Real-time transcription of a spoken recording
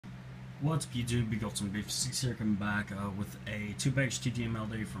What's up, YouTube? Big Got some beef. 6 here coming back with a two-page TTM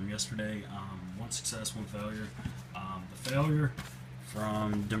Mailday from yesterday. One success, one failure. The failure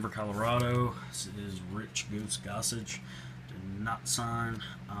from Denver, Colorado. This is Rich Goose Gossage. Did not sign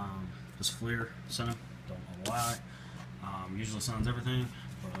his Fleer. Sent him. Don't know why. Usually signs everything,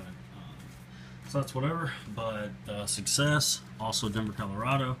 but so that's whatever. But success, also Denver,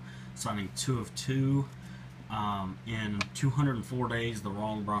 Colorado, signing 2 of 2. In 204 days, the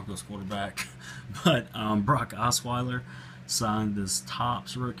wrong Broncos quarterback, but Brock Osweiler signed this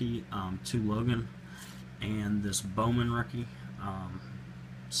Topps rookie, 2 Logan, and this Bowman rookie.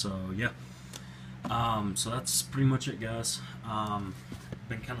 So yeah, so that's pretty much it, guys.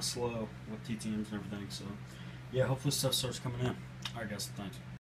 Been kind of slow with TTMs and everything, so yeah, hopefully stuff starts coming in. Alright, guys, thanks.